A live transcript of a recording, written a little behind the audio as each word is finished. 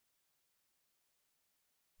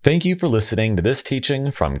Thank you for listening to this teaching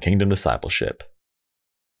from Kingdom Discipleship.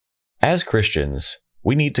 As Christians,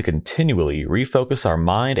 we need to continually refocus our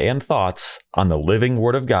mind and thoughts on the living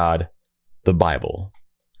Word of God, the Bible.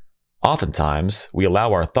 Oftentimes, we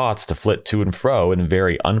allow our thoughts to flit to and fro in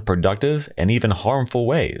very unproductive and even harmful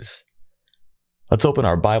ways. Let's open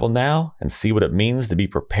our Bible now and see what it means to be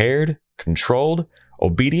prepared, controlled,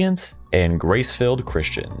 obedient, and grace-filled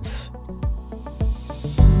Christians.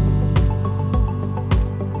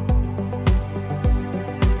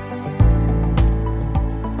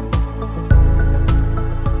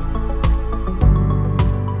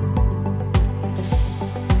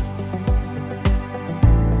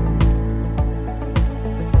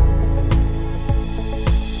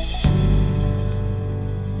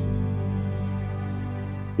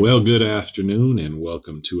 Well, good afternoon and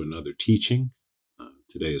welcome to another teaching.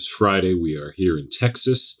 Today is Friday. We are here in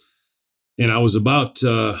Texas, and I was about,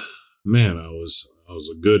 I was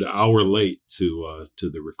a good hour late to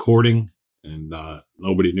the recording, and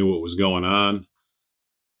nobody knew what was going on.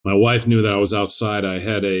 My wife knew that I was outside. I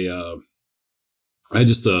had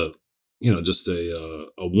just a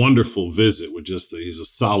wonderful visit with he's a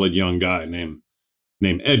solid young guy named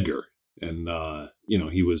Edgar. And,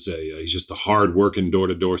 he's just a hard working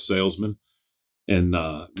door-to-door salesman. And,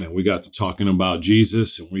 we got to talking about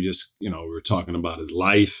Jesus, and we were talking about his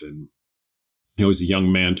life. And, he's a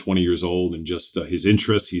young man, 20 years old, and just his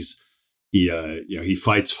interests. He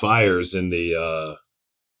fights fires in the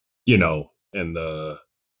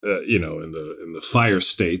fire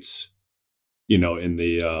states, in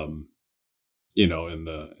the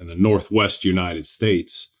Northwest United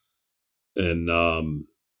States. And,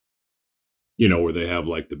 where they have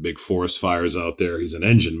like the big forest fires out there. He's an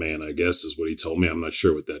engine man, I guess, is what he told me. I'm not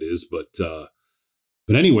sure what that is, but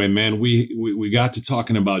anyway, man, we got to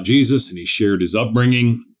talking about Jesus, and he shared his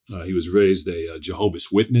upbringing. He was raised a Jehovah's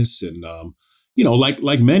Witness, and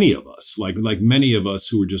like many of us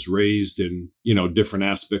who were just raised in different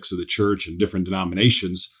aspects of the church and different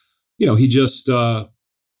denominations. He just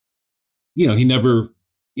he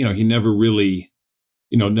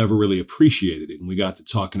never really appreciated it. And we got to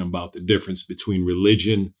talking about the difference between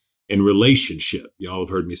religion and relationship. Y'all have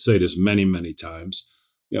heard me say this many, many times.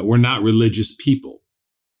 We're not religious people.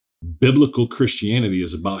 Biblical Christianity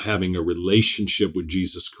is about having a relationship with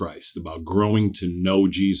Jesus Christ, about growing to know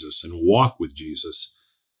Jesus and walk with Jesus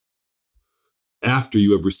after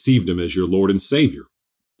you have received him as your Lord and Savior.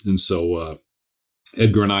 And so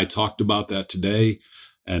Edgar and I talked about that today.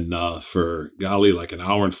 And for like an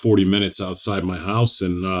hour and 40 minutes outside my house,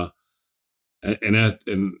 and at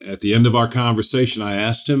the end of our conversation, I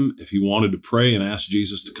asked him if he wanted to pray and ask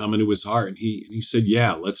Jesus to come into his heart, and he said,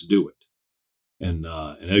 "Yeah, let's do it." And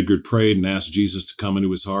Edgar prayed and asked Jesus to come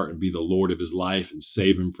into his heart and be the Lord of his life and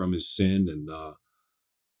save him from his sin. And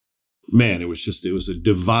it was a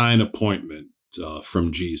divine appointment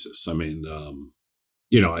from Jesus. I mean,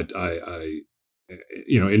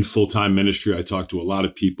 in full-time ministry, I talk to a lot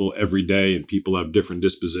of people every day, and people have different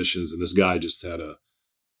dispositions. And this guy just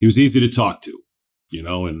he was easy to talk to,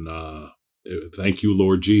 and thank you,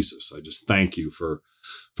 Lord Jesus. I just thank you for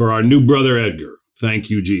our new brother, Edgar. Thank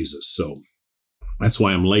you, Jesus. So that's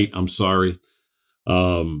why I'm late. I'm sorry.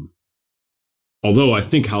 Although I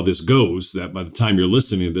think how this goes, that by the time you're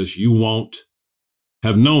listening to this, you won't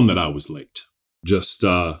have known that I was late. Just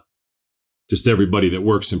everybody that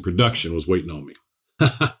works in production was waiting on me.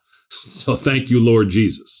 So thank you, Lord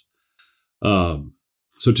Jesus.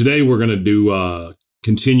 So today we're going to do,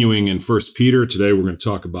 continuing in 1 Peter. Today we're going to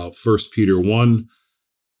talk about 1 Peter 1,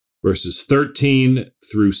 verses 13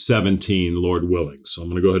 through 17, Lord willing. So I'm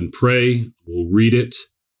going to go ahead and pray. We'll read it,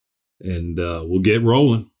 and we'll get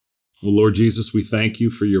rolling. Well, Lord Jesus, we thank you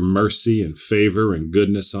for your mercy and favor and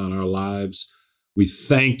goodness on our lives. We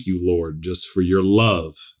thank you, Lord, just for your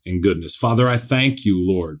love and goodness. Father, I thank you,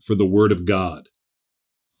 Lord, for the word of God.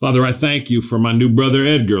 Father, I thank you for my new brother,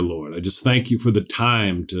 Edgar, Lord. I just thank you for the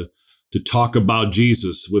time to talk about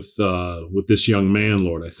Jesus with this young man,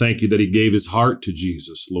 Lord. I thank you that he gave his heart to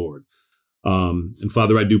Jesus, Lord. And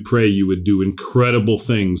Father, I do pray you would do incredible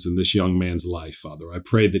things in this young man's life, Father. I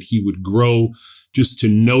pray that he would grow just to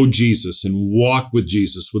know Jesus and walk with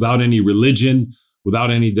Jesus without any religion, without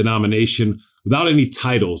any denomination, without any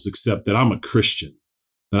titles, except that I'm a Christian,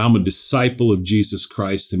 that I'm a disciple of Jesus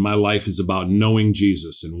Christ, and my life is about knowing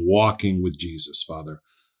Jesus and walking with Jesus, Father.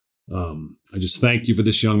 I just thank you for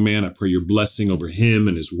this young man. I pray your blessing over him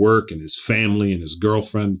and his work and his family and his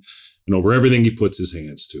girlfriend and over everything he puts his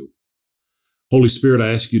hands to. Holy Spirit,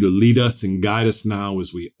 I ask you to lead us and guide us now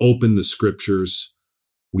as we open the scriptures.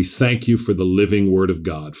 We thank you for the living word of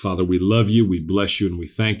God. Father, we love you, we bless you, and we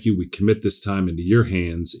thank you. We commit this time into your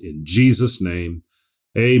hands in Jesus' name.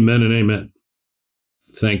 Amen and amen.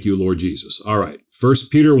 Thank you, Lord Jesus. All right, 1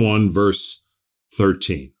 Peter 1, verse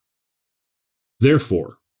 13.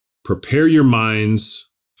 Therefore, prepare your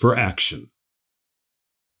minds for action.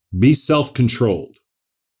 Be self-controlled.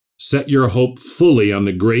 Set your hope fully on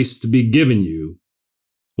the grace to be given you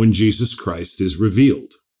when Jesus Christ is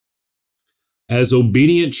revealed. As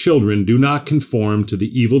obedient children, do not conform to the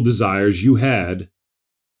evil desires you had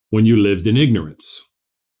when you lived in ignorance.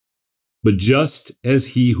 But just as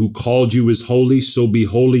he who called you is holy, so be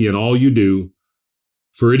holy in all you do.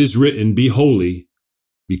 For it is written, be holy,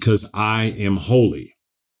 because I am holy.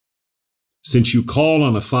 Since you call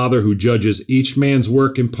on a Father who judges each man's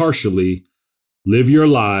work impartially, live your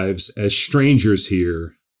lives as strangers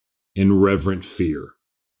here in reverent fear.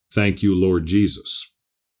 Thank you, Lord Jesus.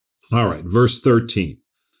 All right, verse 13.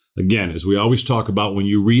 Again, as we always talk about, when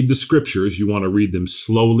you read the scriptures, you want to read them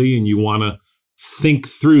slowly and you want to think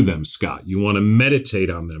through them, Scott. You want to meditate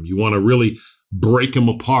on them. You want to really break them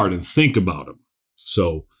apart and think about them.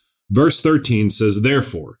 So verse 13 says,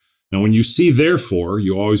 therefore. Now, when you see therefore,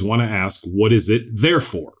 you always want to ask, what is it there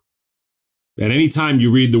for? At any time you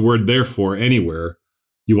read the word therefore anywhere,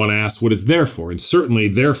 you want to ask what it's there for. And certainly,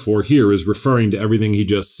 therefore, here is referring to everything he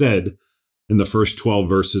just said in the first 12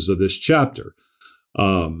 verses of this chapter.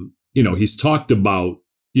 He's talked about,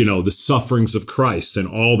 the sufferings of Christ and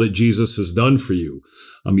all that Jesus has done for you.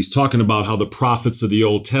 He's talking about how the prophets of the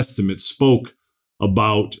Old Testament spoke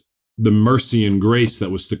about the mercy and grace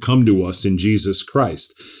that was to come to us in Jesus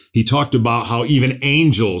Christ. He talked about how even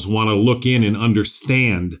angels want to look in and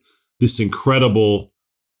understand this incredible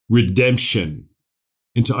redemption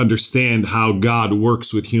and to understand how God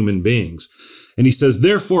works with human beings. And he says,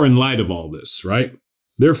 therefore, in light of all this, right?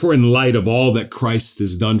 Therefore, in light of all that Christ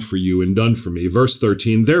has done for you and done for me, verse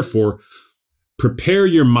 13, therefore, prepare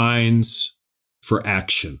your minds for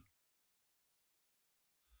action.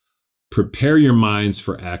 Prepare your minds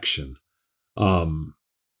for action.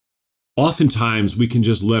 Oftentimes, we can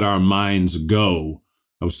just let our minds go.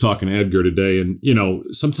 I was talking to Edgar today, and,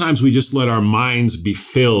 sometimes we just let our minds be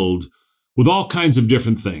filled with all kinds of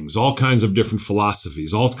different things, all kinds of different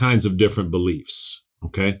philosophies, all kinds of different beliefs,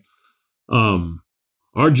 okay?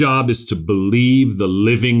 Our job is to believe the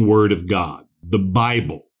living word of God, the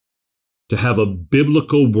Bible, to have a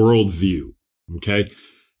biblical worldview, okay?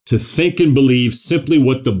 To think and believe simply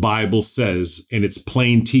what the Bible says in its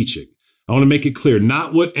plain teaching. I want to make it clear,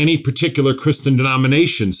 not what any particular Christian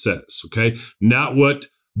denomination says, okay? Not what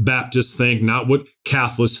Baptists think, not what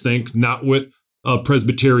Catholics think, not what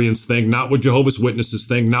Presbyterians think, not what Jehovah's Witnesses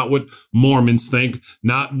think, not what Mormons think,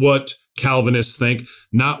 not what Calvinists think,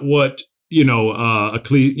 not what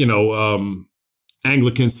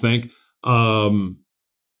Anglicans think,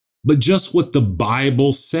 but just what the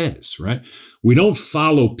Bible says, right? We don't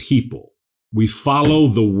follow people. We follow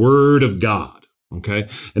the Word of God, okay?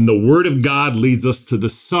 And the Word of God leads us to the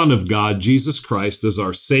Son of God, Jesus Christ, as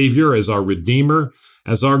our Savior, as our Redeemer,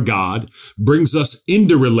 as our God, brings us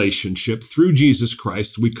into relationship through Jesus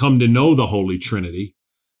Christ. We come to know the Holy Trinity,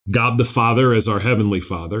 God the Father as our Heavenly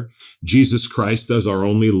Father, Jesus Christ as our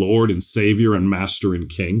only Lord and Savior and Master and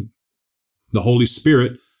King. The Holy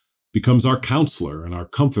Spirit becomes our counselor and our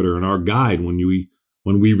comforter and our guide when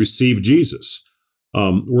we receive Jesus.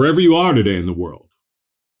 Wherever you are today in the world,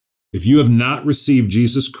 if you have not received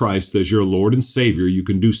Jesus Christ as your Lord and Savior, you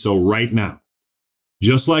can do so right now.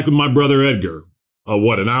 Just like with my brother Edgar,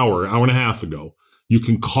 an hour and a half ago, you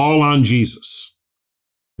can call on Jesus.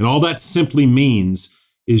 And all that simply means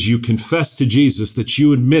is you confess to Jesus that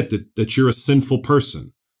you admit that you're a sinful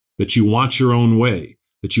person, that you want your own way,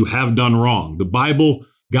 that you have done wrong. The Bible,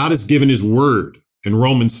 God has given his word in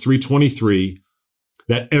Romans 3:23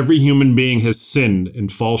 that every human being has sinned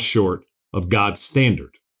and falls short of God's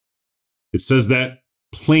standard. It says that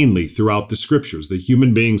plainly throughout the scriptures, that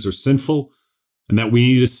human beings are sinful and that we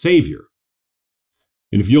need a Savior.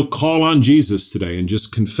 And if you'll call on Jesus today and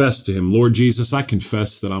just confess to him, Lord Jesus, I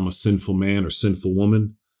confess that I'm a sinful man or sinful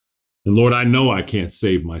woman. And Lord, I know I can't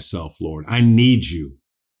save myself, Lord. I need you.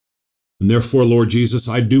 And therefore, Lord Jesus,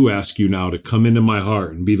 I do ask you now to come into my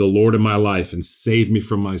heart and be the Lord of my life and save me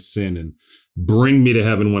from my sin and bring me to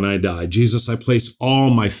heaven when I die. Jesus, I place all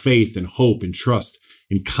my faith and hope and trust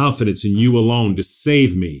and confidence in you alone to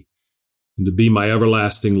save me and to be my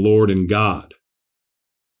everlasting Lord and God.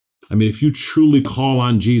 I mean, if you truly call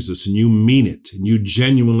on Jesus and you mean it and you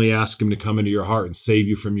genuinely ask him to come into your heart and save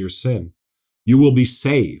you from your sin, you will be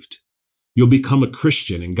saved. You'll become a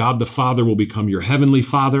Christian and God the Father will become your heavenly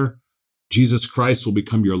Father. Jesus Christ will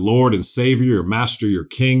become your Lord and Savior, your Master, your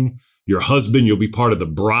King, your husband. You'll be part of the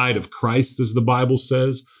bride of Christ, as the Bible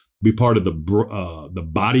says. Be part of the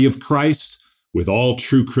body of Christ with all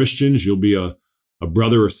true Christians. You'll be a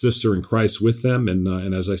brother or sister in Christ with them.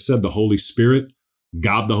 And as I said, the Holy Spirit,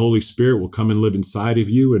 God the Holy Spirit, will come and live inside of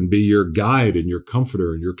you and be your guide and your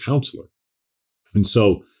comforter and your counselor. And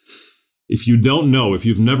so if you don't know, if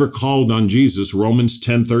you've never called on Jesus, Romans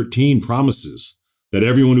 10:13 promises that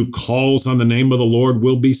everyone who calls on the name of the Lord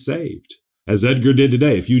will be saved. As Edgar did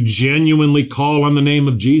today, if you genuinely call on the name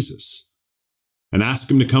of Jesus and ask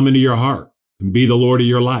him to come into your heart and be the Lord of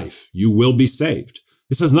your life, you will be saved.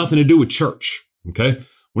 This has nothing to do with church, okay?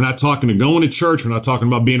 We're not talking to going to church. We're not talking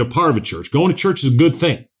about being a part of a church. Going to church is a good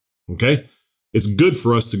thing, okay? It's good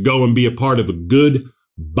for us to go and be a part of a good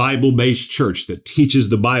Bible-based church that teaches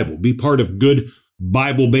the Bible. Be part of good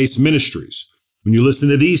Bible-based ministries. When you listen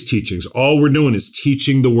to these teachings, all we're doing is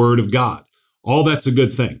teaching the Word of God. All that's a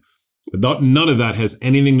good thing. But none of that has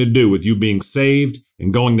anything to do with you being saved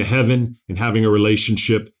and going to heaven and having a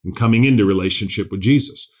relationship and coming into relationship with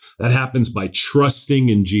Jesus. That happens by trusting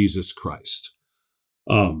in Jesus Christ.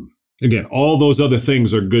 Again, all those other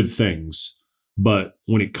things are good things. But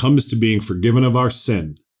when it comes to being forgiven of our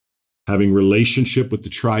sin, having relationship with the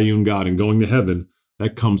triune God and going to heaven,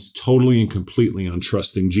 that comes totally and completely on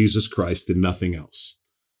trusting Jesus Christ and nothing else.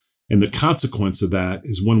 And the consequence of that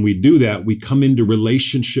is when we do that, we come into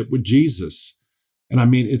relationship with Jesus. And I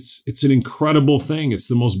mean, it's an incredible thing. It's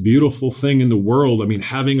the most beautiful thing in the world. I mean,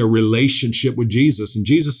 having a relationship with Jesus. And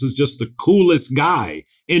Jesus is just the coolest guy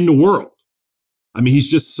in the world. I mean, he's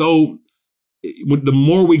just so, the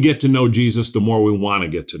more we get to know Jesus, the more we want to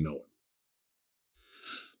get to know him.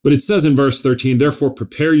 But it says in verse 13, therefore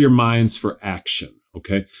prepare your minds for action.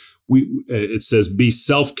 Okay, it says, be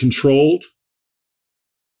self-controlled.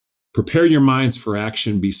 Prepare your minds for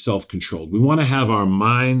action, be self-controlled. We want to have our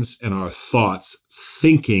minds and our thoughts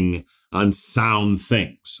thinking on sound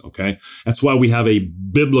things, okay? That's why we have a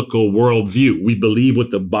biblical worldview. We believe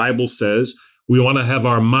what the Bible says. We want to have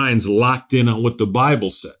our minds locked in on what the Bible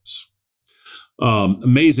says.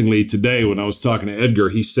 Amazingly, today when I was talking to Edgar,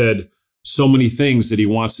 he said so many things that he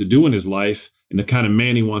wants to do in his life and the kind of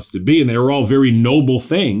man he wants to be. And they were all very noble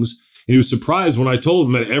things. And he was surprised when I told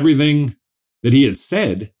him that everything that he had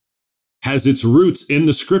said has its roots in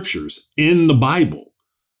the scriptures, in the Bible.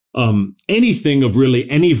 Anything of really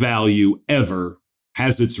any value ever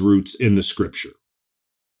has its roots in the scripture.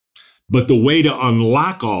 But the way to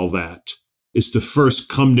unlock all that is to first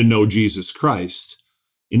come to know Jesus Christ.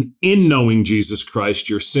 And in knowing Jesus Christ,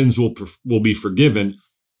 your sins will be forgiven.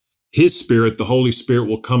 His Spirit, the Holy Spirit,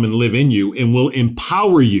 will come and live in you and will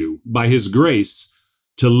empower you by his grace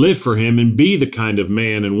to live for him and be the kind of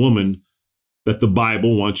man and woman that the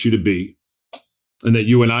Bible wants you to be and that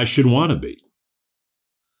you and I should want to be.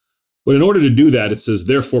 But in order to do that, it says,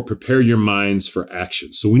 therefore, prepare your minds for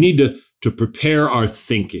action. So we need to prepare our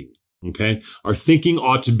thinking, okay? Our thinking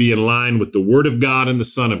ought to be in line with the Word of God and the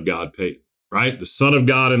Son of God, right? The Son of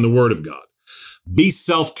God and the Word of God. Be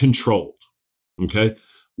self-controlled, okay?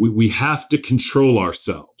 We have to control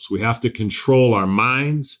ourselves. We have to control our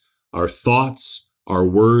minds, our thoughts, our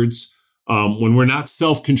words. When we're not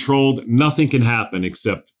self-controlled, nothing can happen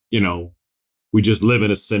except, we just live in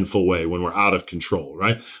a sinful way when we're out of control,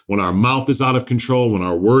 right? When our mouth is out of control, when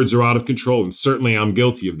our words are out of control, and certainly I'm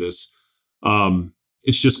guilty of this,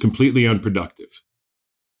 it's just completely unproductive.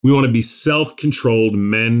 We want to be self-controlled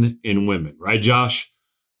men and women, right, Josh?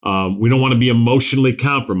 We don't want to be emotionally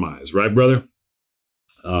compromised, right, brother?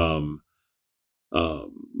 My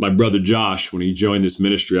brother Josh, when he joined this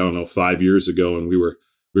ministry, 5 years ago, and we were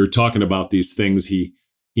talking about these things, he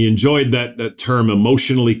enjoyed that term,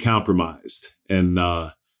 emotionally compromised. And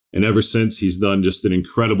ever since, he's done just an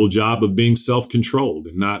incredible job of being self-controlled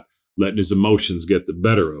and not letting his emotions get the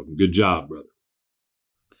better of him. Good job, brother.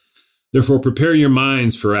 Therefore, prepare your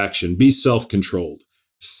minds for action. Be self-controlled.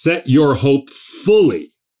 Set your hope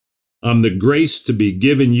fully on the grace to be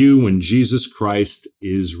given you when Jesus Christ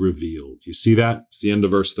is revealed. You see that? It's the end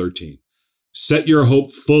of verse 13. Set your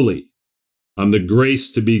hope fully on the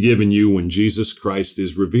grace to be given you when Jesus Christ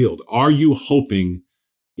is revealed. Are you hoping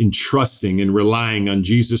and trusting and relying on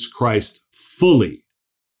Jesus Christ fully?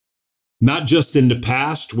 Not just in the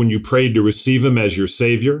past when you prayed to receive him as your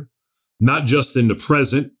Savior, not just in the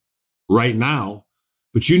present, right now,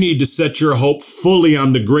 but you need to set your hope fully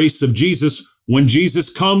on the grace of Jesus when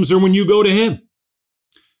Jesus comes or when you go to him.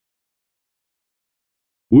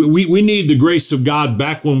 We need the grace of God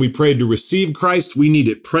back when we prayed to receive Christ. We need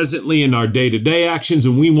it presently in our day-to-day actions,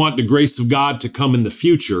 and we want the grace of God to come in the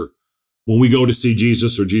future when we go to see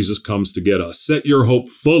Jesus or Jesus comes to get us. Set your hope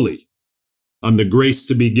fully on the grace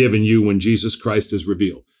to be given you when Jesus Christ is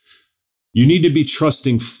revealed. You need to be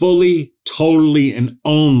trusting fully, totally, and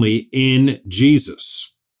only in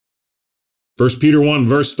Jesus. 1 Peter 1,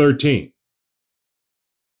 verse 13.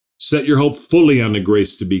 Set your hope fully on the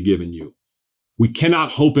grace to be given you. We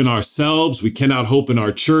cannot hope in ourselves. We cannot hope in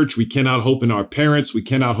our church. We cannot hope in our parents. We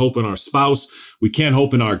cannot hope in our spouse. We can't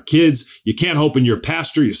hope in our kids. You can't hope in your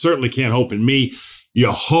pastor. You certainly can't hope in me.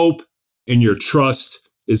 Your hope and your trust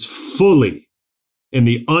is fully in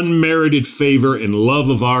the unmerited favor and love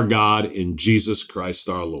of our God in Jesus Christ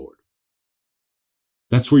our Lord.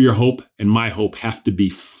 That's where your hope and my hope have to be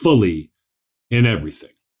fully in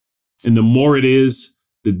everything. And the more it is,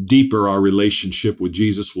 the deeper our relationship with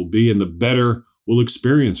Jesus will be, and the better we'll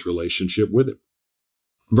experience relationship with him.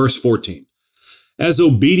 Verse 14, as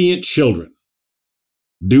obedient children,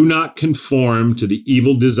 do not conform to the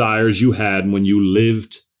evil desires you had when you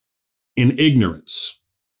lived in ignorance.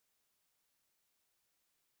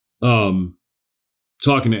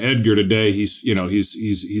 Talking to Edgar today, he's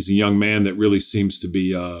a young man that really seems to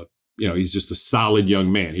be, he's just a solid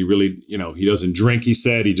young man. He really, he doesn't drink, he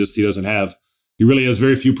said, he really has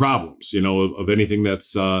very few problems, of anything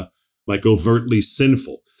that's like overtly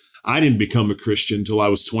sinful. I didn't become a Christian until I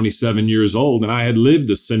was 27 years old, and I had lived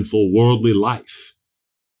a sinful, worldly life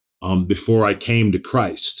before I came to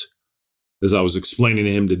Christ, as I was explaining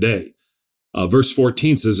to him today. Verse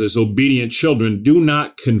 14 says, as obedient children, do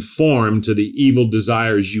not conform to the evil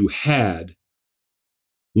desires you had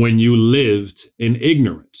when you lived in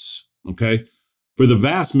ignorance. Okay? For the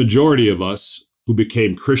vast majority of us who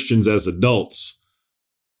became Christians as adults,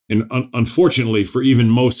 and unfortunately for even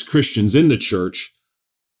most Christians in the church,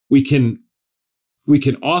 we can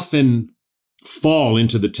often fall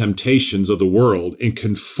into the temptations of the world and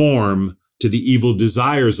conform to the evil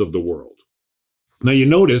desires of the world. Now you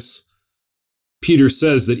notice Peter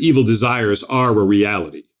says that evil desires are a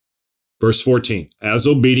reality. Verse 14, as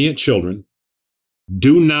obedient children,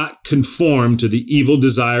 do not conform to the evil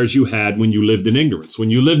desires you had when you lived in ignorance. When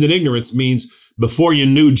you lived in ignorance means before you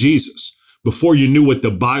knew Jesus, before you knew what the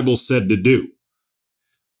Bible said to do.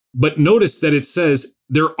 But notice that it says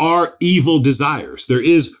there are evil desires. There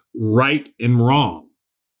is right and wrong.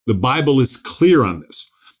 The Bible is clear on this.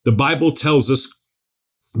 The Bible tells us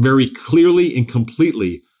very clearly and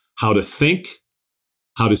completely how to think,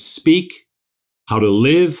 how to speak, how to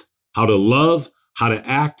live, how to love, how to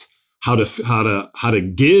act, how to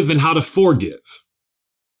give, and how to forgive.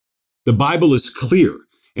 The Bible is clear.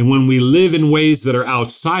 And when we live in ways that are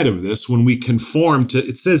outside of this, when we conform to,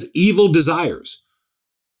 it says evil desires.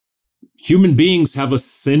 Human beings have a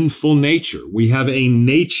sinful nature. We have a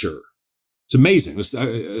nature. It's amazing.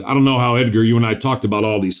 I don't know how, Edgar, you and I talked about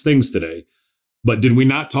all these things today, but did we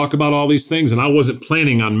not talk about all these things? And I wasn't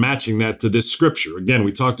planning on matching that to this scripture. Again,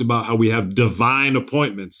 we talked about how we have divine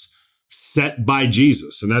appointments set by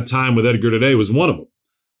Jesus. And that time with Edgar today was one of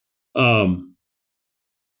them.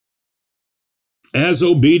 As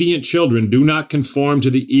obedient children, do not conform to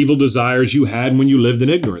the evil desires you had when you lived in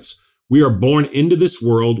ignorance. We are born into this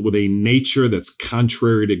world with a nature that's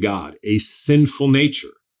contrary to God, a sinful nature.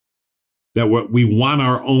 That we want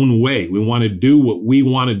our own way. We want to do what we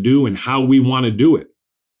want to do and how we want to do it.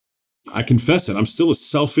 I confess it. I'm still a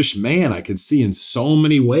selfish man. I can see in so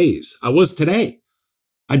many ways. I was today.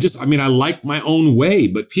 I like my own way.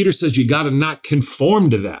 But Peter says you got to not conform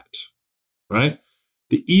to that, right?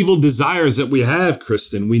 The evil desires that we have,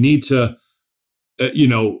 Kristen, we need to,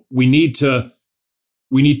 we need to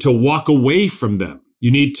walk away from them.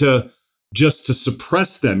 You need to just to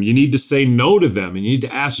suppress them. You need to say no to them, and you need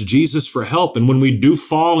to ask Jesus for help. And when we do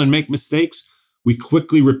fall and make mistakes, we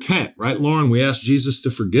quickly repent, right, Lauren? We ask Jesus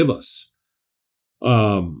to forgive us.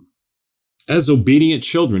 As obedient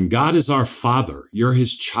children, God is our Father. You're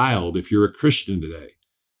his child if you're a Christian today.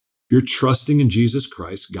 If you're trusting in Jesus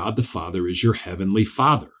Christ, God the Father is your heavenly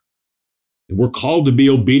Father. And we're called to be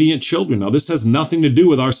obedient children. Now, this has nothing to do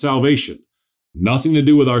with our salvation, nothing to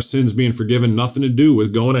do with our sins being forgiven, nothing to do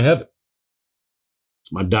with going to heaven.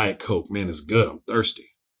 My Diet Coke, man, it's good. I'm thirsty.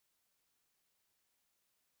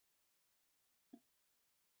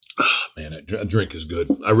 Man, that drink is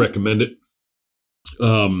good. I recommend it.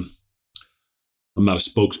 I'm not a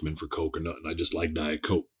spokesman for Coke or nothing. I just like Diet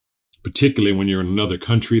Coke, particularly when you're in another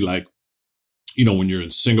country, like, when you're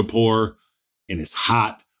in Singapore and it's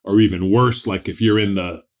hot, or even worse, like if you're in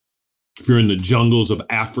the jungles of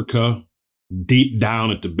Africa, deep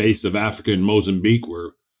down at the base of Africa in Mozambique,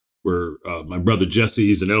 where my brother Jesse,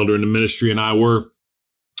 he's an elder in the ministry, and I were.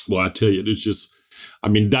 Well, I tell you, it's just,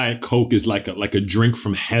 Diet Coke is like a drink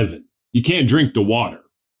from heaven. You can't drink the water,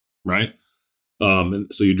 right? And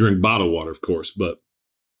so you drink bottled water, of course, but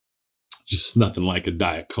Just nothing like a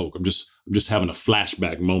Diet Coke. I'm just having a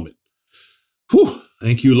flashback moment. Whew.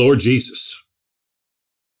 Thank you, Lord Jesus.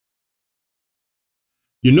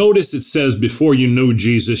 You notice it says before you knew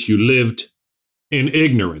Jesus, you lived in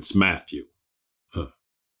ignorance, Matthew.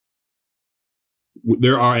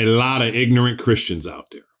 There are a lot of ignorant Christians out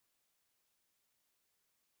there.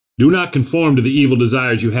 Do not conform to the evil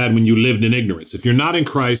desires you had when you lived in ignorance. If you're not in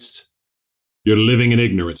Christ, you're living in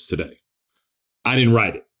ignorance today. I didn't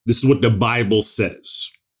write it. This is what the Bible says.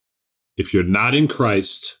 If you're not in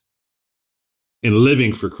Christ and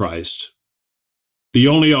living for Christ, the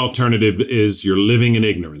only alternative is you're living in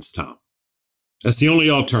ignorance, Tom. That's the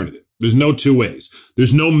only alternative. There's no two ways.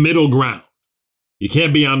 There's no middle ground. You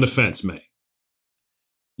can't be on the fence, man.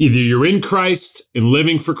 Either you're in Christ and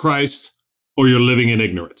living for Christ, or you're living in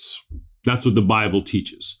ignorance. That's what the Bible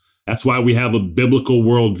teaches. That's why we have a biblical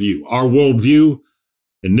worldview. Our worldview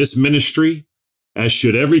in this ministry, as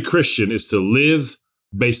should every Christian, is to live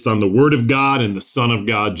based on the Word of God and the Son of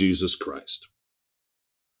God, Jesus Christ.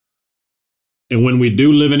 And when we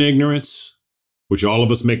do live in ignorance, which all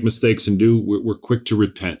of us make mistakes and do, we're quick to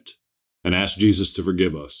repent and ask Jesus to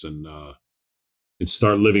forgive us and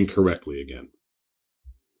start living correctly again.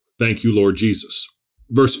 Thank you, Lord Jesus.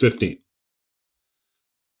 Verse 15.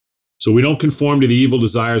 So we don't conform to the evil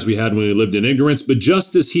desires we had when we lived in ignorance, but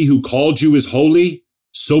just as he who called you is holy,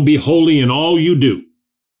 so be holy in all you do.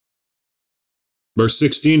 Verse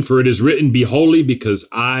 16, for it is written, be holy because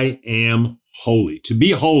I am holy. To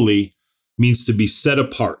be holy means to be set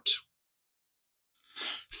apart.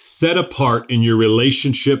 Set apart in your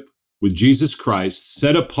relationship with Jesus Christ,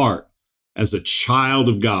 set apart as a child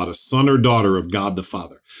of God, a son or daughter of God the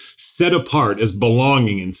Father, set apart as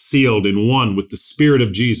belonging and sealed in one with the Spirit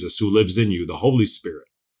of Jesus who lives in you, the Holy Spirit,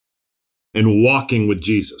 and walking with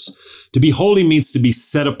Jesus. To be holy means to be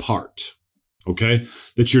set apart, okay?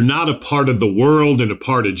 That you're not a part of the world and a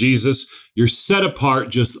part of Jesus. You're set apart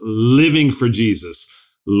just living for Jesus,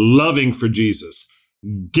 loving for Jesus,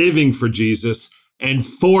 giving for Jesus, and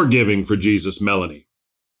forgiving for Jesus, Melanie.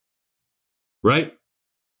 Right?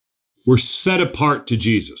 We're set apart to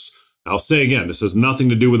Jesus. I'll say again, this has nothing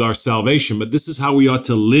to do with our salvation, but this is how we ought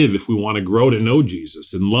to live if we want to grow to know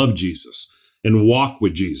Jesus and love Jesus and walk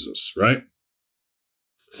with Jesus, right?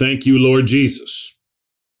 Thank you, Lord Jesus.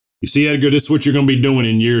 You see, Edgar, this is what you're going to be doing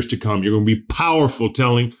in years to come. You're going to be powerfully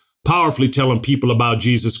telling people about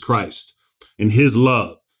Jesus Christ and his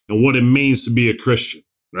love and what it means to be a Christian,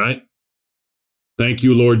 right? Thank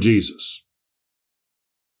you, Lord Jesus.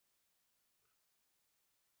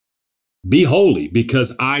 Be holy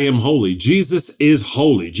because I am holy. Jesus is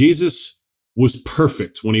holy. Jesus was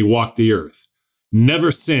perfect when he walked the earth.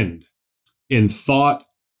 Never sinned in thought,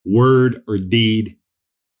 word, or deed.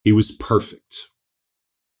 He was perfect.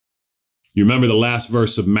 You remember the last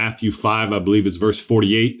verse of Matthew 5, I believe it's verse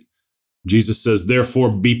 48. Jesus says,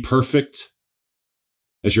 therefore be perfect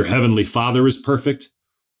as your heavenly Father is perfect.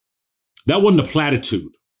 That wasn't a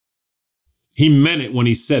platitude. He meant it when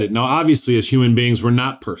he said it. Now, obviously, as human beings, we're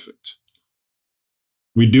not perfect.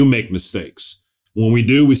 We do make mistakes. When we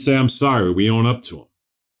do, we say, I'm sorry. We own up to them.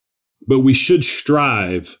 But we should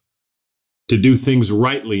strive to do things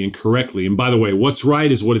rightly and correctly. And by the way, what's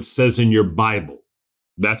right is what it says in your Bible.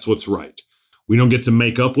 That's what's right. We don't get to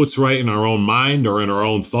make up what's right in our own mind or in our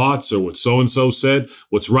own thoughts or what so-and-so said.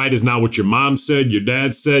 What's right is not what your mom said, your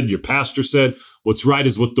dad said, your pastor said. What's right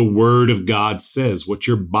is what the Word of God says, what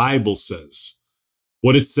your Bible says.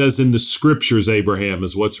 What it says in the Scriptures, Abraham,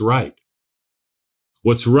 is what's right.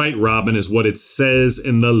 What's right, Robin, is what it says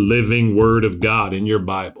in the living Word of God in your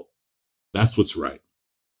Bible. That's what's right.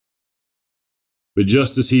 But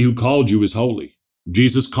just as he who called you is holy,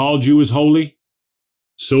 Jesus called you as holy,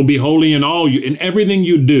 so be holy in all you, in everything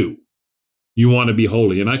you do. You want to be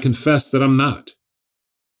holy, and I confess that I'm not.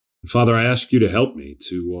 And Father, I ask you to help me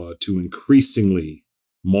to increasingly,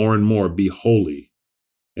 more and more, be holy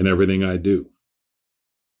in everything I do.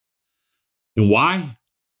 And why?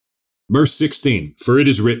 Verse 16, for it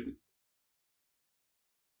is written.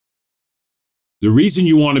 The reason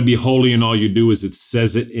you want to be holy in all you do is it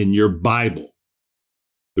says it in your Bible.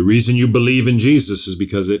 The reason you believe in Jesus is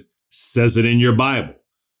because it says it in your Bible.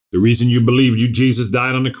 The reason you believe Jesus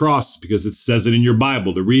died on the cross is because it says it in your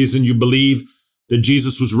Bible. The reason you believe that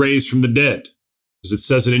Jesus was raised from the dead is it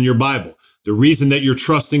says it in your Bible. The reason that you're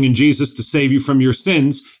trusting in Jesus to save you from your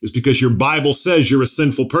sins is because your Bible says you're a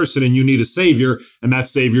sinful person and you need a Savior, and that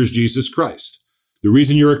Savior is Jesus Christ. The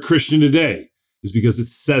reason you're a Christian today is because it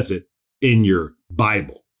says it in your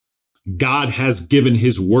Bible. God has given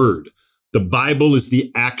his word. The Bible is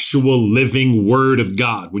the actual living word of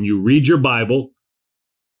God. When you read your Bible,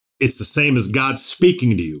 it's the same as God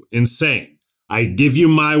speaking to you and saying, I give you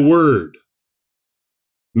my word,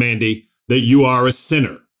 Mandy, that you are a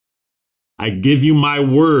sinner. I give you my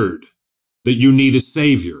word that you need a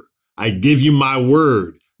savior. I give you my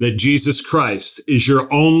word that Jesus Christ is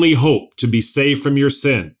your only hope to be saved from your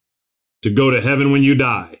sin, to go to heaven when you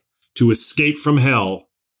die, to escape from hell,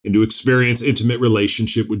 and to experience intimate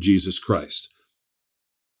relationship with Jesus Christ.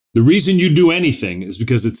 The reason you do anything is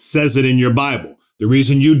because it says it in your Bible. The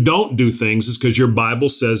reason you don't do things is because your Bible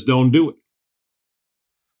says don't do it.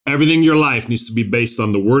 Everything in your life needs to be based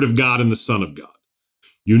on the Word of God and the Son of God.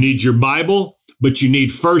 You need your Bible, but you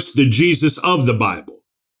need first the Jesus of the Bible.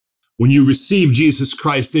 When you receive Jesus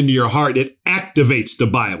Christ into your heart, it activates the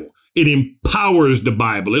Bible. It empowers the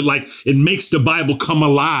Bible. It makes the Bible come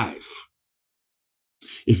alive.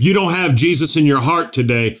 If you don't have Jesus in your heart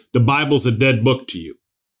today, the Bible's a dead book to you.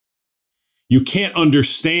 You can't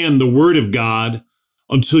understand the Word of God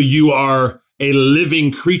until you are a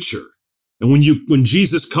living creature. And when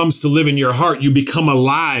Jesus comes to live in your heart, you become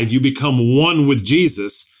alive, you become one with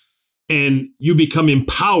Jesus, and you become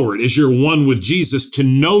empowered as you're one with Jesus to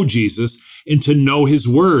know Jesus and to know his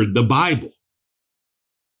word, the Bible.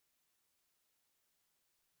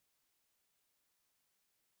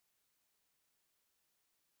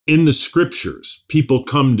 In the scriptures, people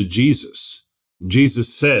come to Jesus.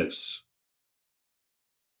 Jesus says,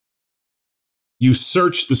 you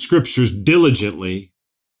search the scriptures diligently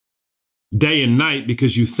day and night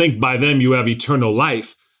because you think by them you have eternal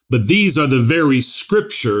life. But these are the very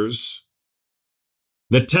scriptures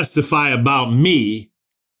that testify about me,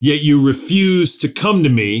 yet you refuse to come to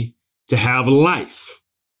me to have life.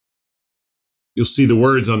 You'll see the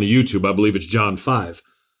words on the YouTube. I believe it's John 5.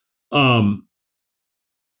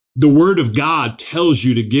 The word of God tells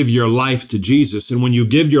you to give your life to Jesus. And when you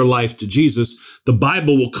give your life to Jesus, the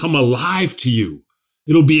Bible will come alive to you.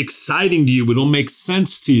 It'll be exciting to you. It'll make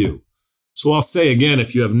sense to you. So I'll say again,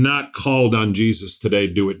 if you have not called on Jesus today,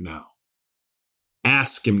 do it now.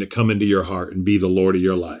 Ask him to come into your heart and be the Lord of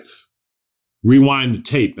your life. Rewind the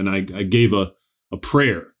tape, and I gave a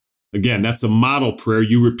prayer. Again, that's a model prayer.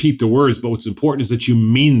 You repeat the words, but what's important is that you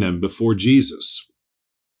mean them before Jesus.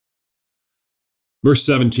 Verse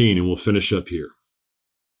 17, and we'll finish up here.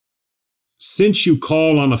 Since you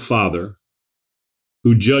call on a Father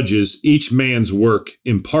who judges each man's work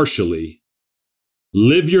impartially,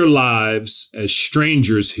 live your lives as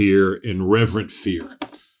strangers here in reverent fear.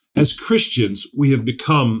 As Christians, we have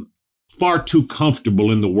become far too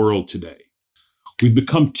comfortable in the world today. We've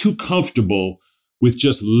become too comfortable with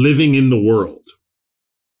just living in the world.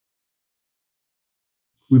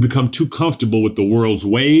 We become too comfortable with the world's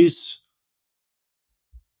ways,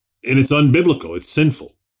 and it's unbiblical. It's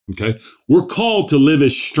sinful. Okay. We're called to live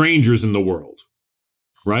as strangers in the world,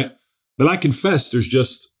 right? But I confess there's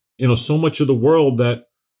just, so much of the world that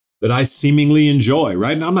I seemingly enjoy,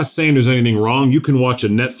 right? And I'm not saying there's anything wrong. You can watch a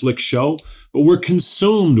Netflix show, but we're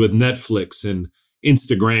consumed with Netflix and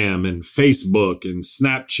Instagram and Facebook and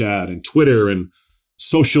Snapchat and Twitter and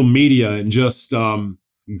social media and just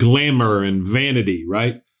glamour and vanity,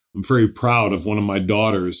 right? I'm very proud of one of my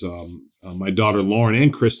daughters, my daughter Lauren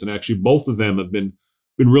and Kristen. Actually, both of them have been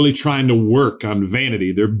really trying to work on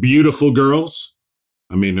vanity. They're beautiful girls.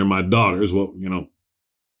 I mean, they're my daughters. Well,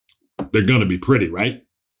 they're going to be pretty, right?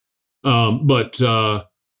 But they're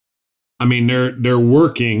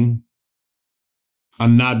working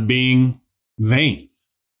on not being vain.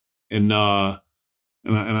 And I've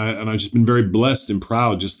just been very blessed and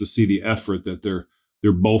proud just to see the effort that they're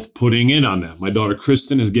both putting in on that. My daughter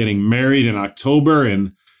Kristen is getting married in October,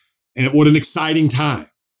 and what an exciting time,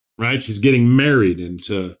 right? She's getting married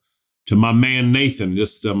to my man Nathan,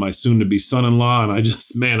 just my soon-to-be son-in-law,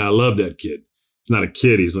 and I love that kid. He's not a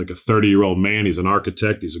kid. He's like a 30-year-old man. He's an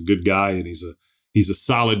architect. He's a good guy, and he's a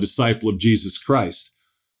solid disciple of Jesus Christ.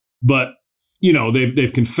 But,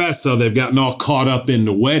 they've confessed how they've gotten all caught up in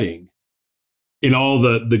the wedding, in all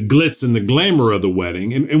the glitz and the glamour of the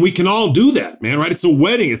wedding. And we can all do that, man, right? It's a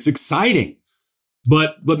wedding. It's exciting.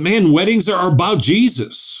 But man, weddings are about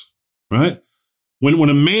Jesus, right? When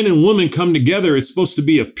a man and woman come together, it's supposed to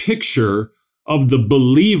be a picture of the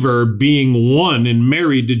believer being one and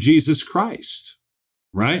married to Jesus Christ,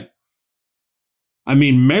 right? I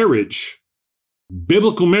mean,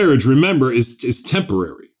 biblical marriage, remember, is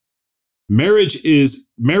temporary. Marriage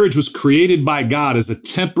was created by God as a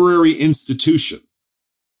temporary institution.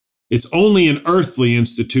 It's only an earthly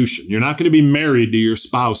institution. You're not going to be married to your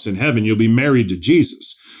spouse in heaven. You'll be married to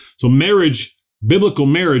Jesus. So biblical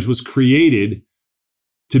marriage was created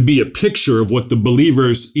to be a picture of what the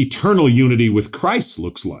believer's eternal unity with Christ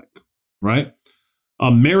looks like, right?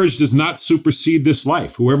 Marriage does not supersede this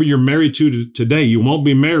life. Whoever you're married to today, you won't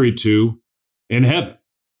be married to in heaven,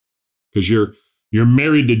 because you're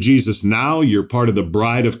married to Jesus now. You're part of the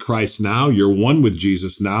bride of Christ now. You're one with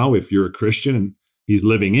Jesus now if you're a Christian and he's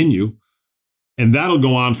living in you. And that'll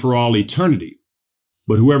go on for all eternity.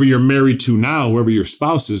 But whoever you're married to now, whoever your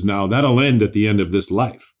spouse is now, that'll end at the end of this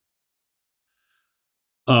life.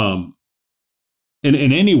 And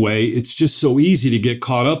anyway, it's just so easy to get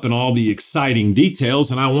caught up in all the exciting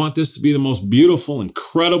details. And I want this to be the most beautiful,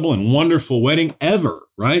 incredible, and wonderful wedding ever,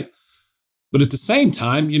 right? But at the same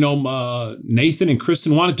time, Nathan and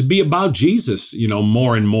Kristen want it to be about Jesus,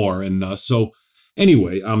 more and more. And so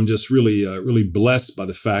anyway, I'm just really blessed by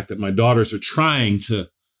the fact that my daughters are trying to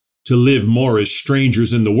live more as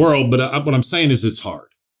strangers in the world. But what I'm saying is it's hard.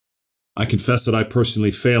 I confess that I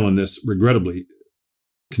personally fail in this, regrettably,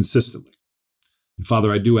 consistently. And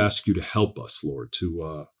Father, I do ask you to help us, Lord,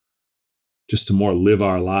 to just to more live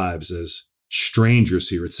our lives as strangers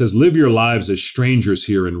here. It says, live your lives as strangers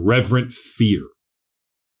here in reverent fear.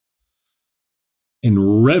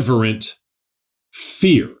 In reverent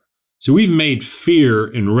fear. So we've made fear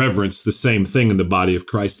and reverence the same thing in the body of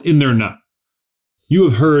Christ, and they're not. You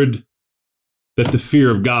have heard that the fear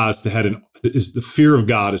of God is to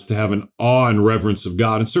have an awe and reverence of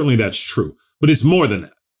God, and certainly that's true. But it's more than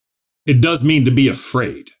that. It does mean to be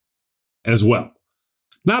afraid as well.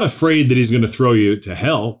 Not afraid that he's going to throw you to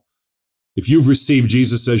hell. If you've received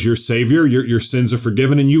Jesus as your Savior, your sins are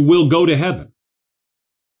forgiven and you will go to heaven.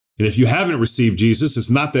 And if you haven't received Jesus, it's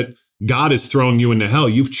not that God is throwing you into hell.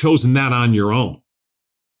 You've chosen that on your own.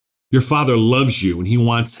 Your Father loves you and he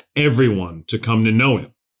wants everyone to come to know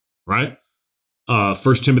him, right? 1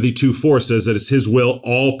 Timothy 2:4 says that it's his will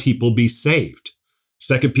all people be saved.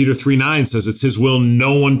 2 Peter 3:9 says it's his will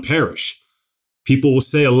no one perish. People will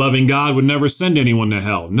say a loving God would never send anyone to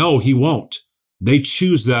hell. No, he won't. They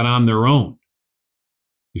choose that on their own.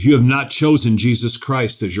 If you have not chosen Jesus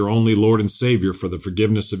Christ as your only Lord and Savior for the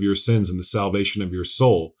forgiveness of your sins and the salvation of your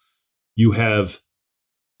soul, you have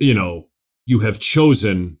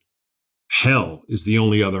chosen hell is the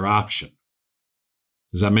only other option.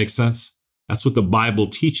 Does that make sense? That's what the Bible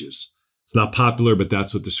teaches. It's not popular, but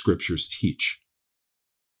that's what the scriptures teach.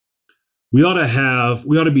 We ought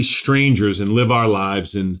to be strangers and live our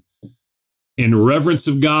lives in reverence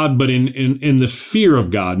of God, but in the fear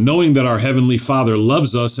of God, knowing that our Heavenly Father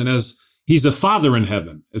loves us, and as he's a father in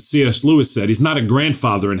heaven, as C.S. Lewis said, he's not a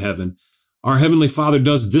grandfather in heaven. Our Heavenly Father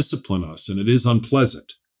does discipline us, and it is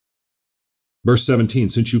unpleasant. Verse 17,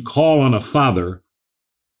 since you call on a Father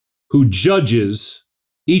who judges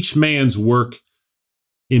each man's work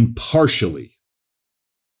impartially,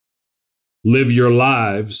 live your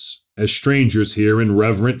lives as strangers here in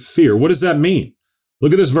reverent fear. What does that mean?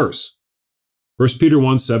 Look at this verse. 1 Peter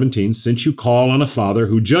 1:17, since you call on a Father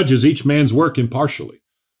who judges each man's work impartially.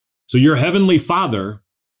 So your Heavenly Father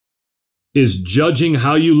is judging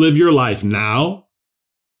how you live your life now,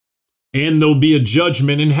 and there'll be a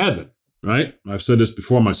judgment in heaven, right? I've said this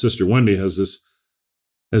before. My sister Wendy has this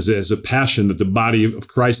as a passion that the body of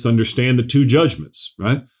Christ understand the two judgments,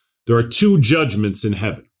 right? There are two judgments in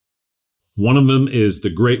heaven. One of them is the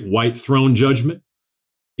great white throne judgment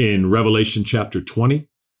in Revelation chapter 20.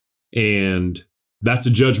 And that's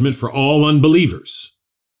a judgment for all unbelievers.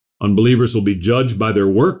 Unbelievers will be judged by their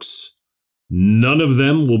works. None of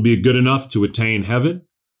them will be good enough to attain heaven.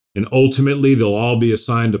 And ultimately, they'll all be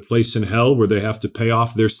assigned a place in hell where they have to pay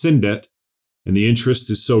off their sin debt. And the interest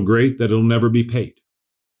is so great that it'll never be paid.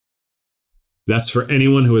 That's for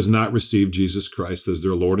anyone who has not received Jesus Christ as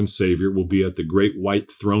their Lord and Savior, will be at the great white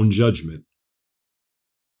throne judgment,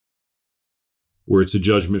 where it's a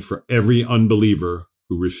judgment for every unbeliever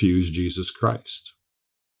who refused Jesus Christ.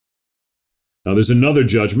 Now there's another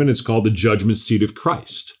judgment. It's called the judgment seat of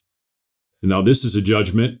Christ. And now this is a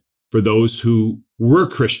judgment for those who were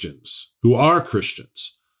Christians, who are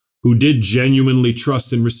Christians, who did genuinely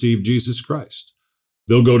trust and receive Jesus Christ.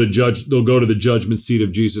 They'll go to the judgment seat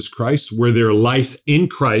of Jesus Christ, where their life in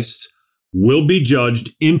Christ will be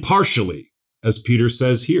judged impartially, as Peter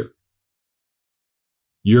says here.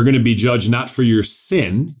 You're going to be judged not for your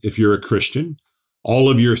sin, if you're a Christian. All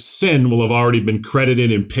of your sin will have already been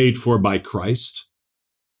credited and paid for by Christ.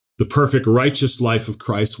 The perfect righteous life of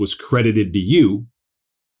Christ was credited to you.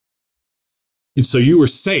 And so you were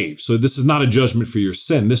saved. So this is not a judgment for your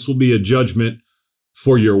sin. This will be a judgment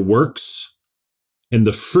for your works and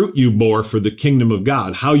the fruit you bore for the kingdom of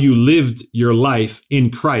God, how you lived your life in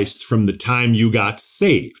Christ from the time you got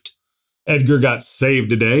saved. Edgar got saved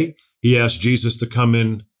today. He asked Jesus to come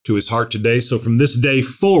in to his heart today. So from this day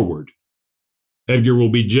forward, Edgar will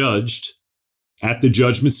be judged at the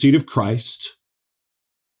judgment seat of Christ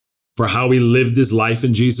for how he lived his life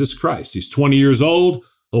in Jesus Christ. He's 20 years old.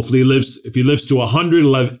 Hopefully if he lives to 100,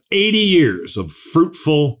 he'll have 80 years of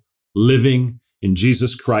fruitful living in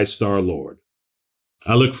Jesus Christ our Lord.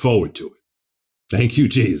 I look forward to it. Thank you,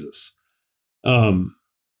 Jesus. So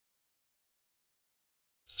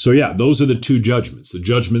yeah, those are the two judgments. The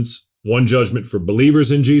judgments, one judgment for believers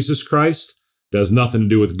in Jesus Christ, does nothing to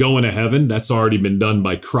do with going to heaven. That's already been done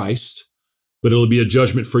by Christ. But it'll be a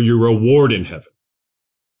judgment for your reward in heaven.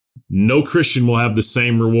 No Christian will have the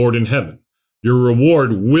same reward in heaven. Your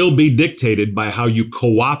reward will be dictated by how you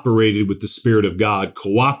cooperated with the Spirit of God,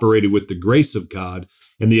 cooperated with the grace of God,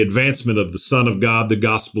 and the advancement of the Son of God, the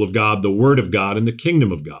gospel of God, the Word of God, and the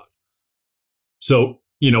kingdom of God. So,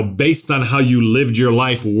 based on how you lived your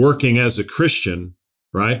life working as a Christian,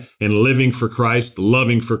 right, and living for Christ,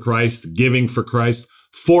 loving for Christ, giving for Christ,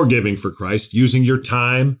 forgiving for Christ, using your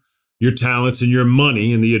time, your talents, and your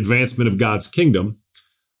money in the advancement of God's kingdom,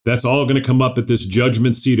 that's all going to come up at this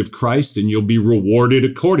judgment seat of Christ, and you'll be rewarded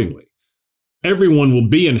accordingly. Everyone will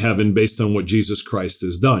be in heaven based on what Jesus Christ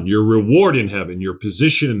has done. Your reward in heaven, your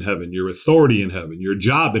position in heaven, your authority in heaven, your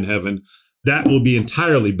job in heaven, that will be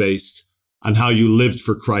entirely based on how you lived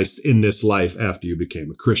for Christ in this life after you became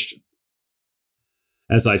a Christian.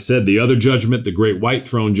 As I said, the other judgment, the great white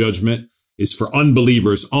throne judgment, is for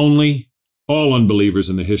unbelievers only, all unbelievers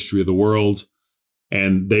in the history of the world,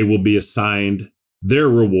 and they will be assigned their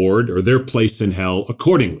reward or their place in hell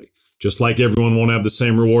accordingly. Just like everyone won't have the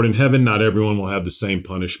same reward in heaven, not everyone will have the same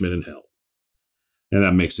punishment in hell. And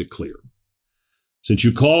that makes it clear. Since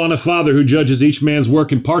you call on a Father who judges each man's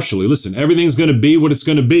work impartially, listen, everything's going to be what it's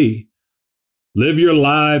going to be. Live your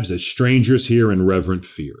lives as strangers here in reverent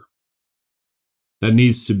fear. That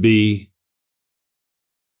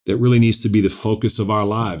really needs to be the focus of our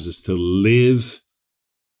lives, is to live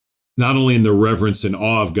not only in the reverence and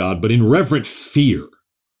awe of God, but in reverent fear.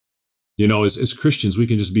 As Christians, we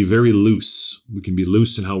can just be very loose. We can be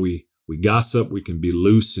loose in how we gossip. We can be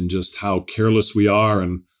loose in just how careless we are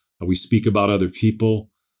and how we speak about other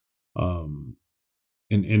people. And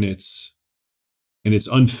it's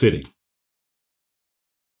unfitting.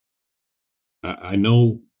 I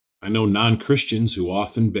know non-Christians who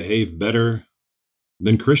often behave better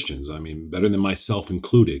than Christians. I mean, better than myself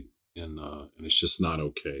included. And it's just not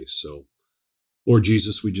okay. So, Lord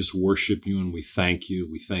Jesus, we just worship you and we thank you.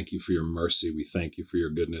 We thank you for your mercy. We thank you for your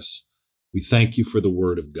goodness. We thank you for the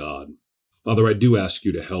word of God. Father, I do ask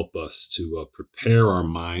you to help us to prepare our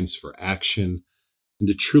minds for action and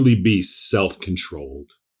to truly be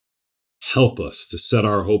self-controlled. Help us to set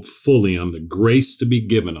our hope fully on the grace to be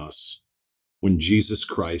given us when Jesus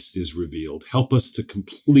Christ is revealed. Help us to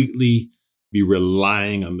completely be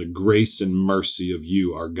relying on the grace and mercy of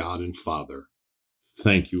you, our God and Father.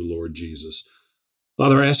 Thank you, Lord Jesus.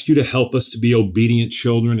 Father, I ask you to help us to be obedient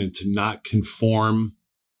children and to not conform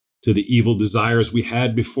to the evil desires we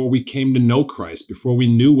had before we came to know Christ, before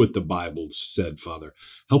we knew what the Bible said, Father.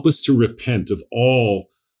 Help us to repent of all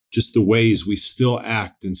just the ways we still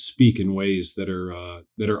act and speak in ways that are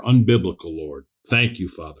unbiblical, Lord. Thank you,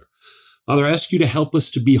 Father. Father, I ask you to help us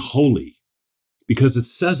to be holy, because it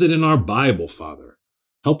says it in our Bible, Father.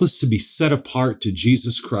 Help us to be set apart to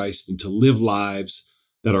Jesus Christ and to live lives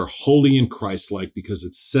that are holy and Christ-like, because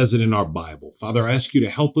it says it in our Bible. Father, I ask you to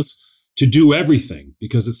help us to do everything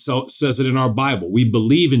because it says it in our Bible. We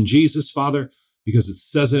believe in Jesus, Father, because it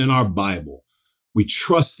says it in our Bible. We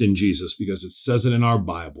trust in Jesus because it says it in our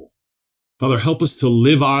Bible. Father, help us to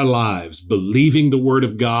live our lives believing the Word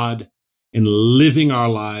of God and living our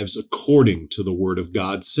lives according to the Word of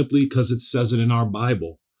God, simply because it says it in our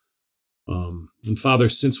Bible. And Father,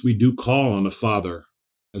 since we do call on a Father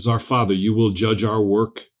as our Father, you will judge our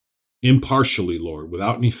work impartially, Lord,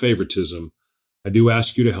 without any favoritism. I do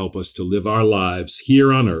ask you to help us to live our lives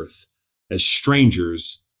here on earth as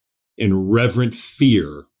strangers in reverent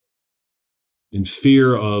fear, in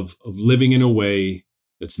fear of living in a way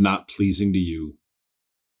that's not pleasing to you,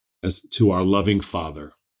 as to our loving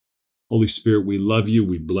Father. Holy Spirit, we love you,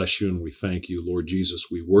 we bless you, and we thank you. Lord Jesus,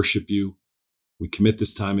 we worship you. We commit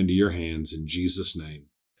this time into your hands in Jesus' name.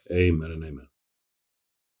 Amen and amen.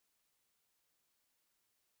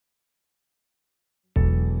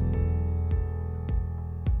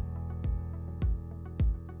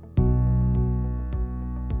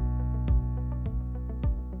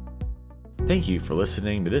 Thank you for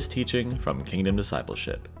listening to this teaching from Kingdom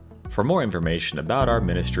Discipleship. For more information about our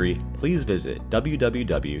ministry, please visit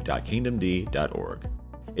www.kingdomd.org.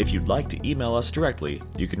 If you'd like to email us directly,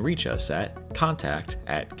 you can reach us at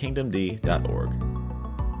contact@kingdomd.org.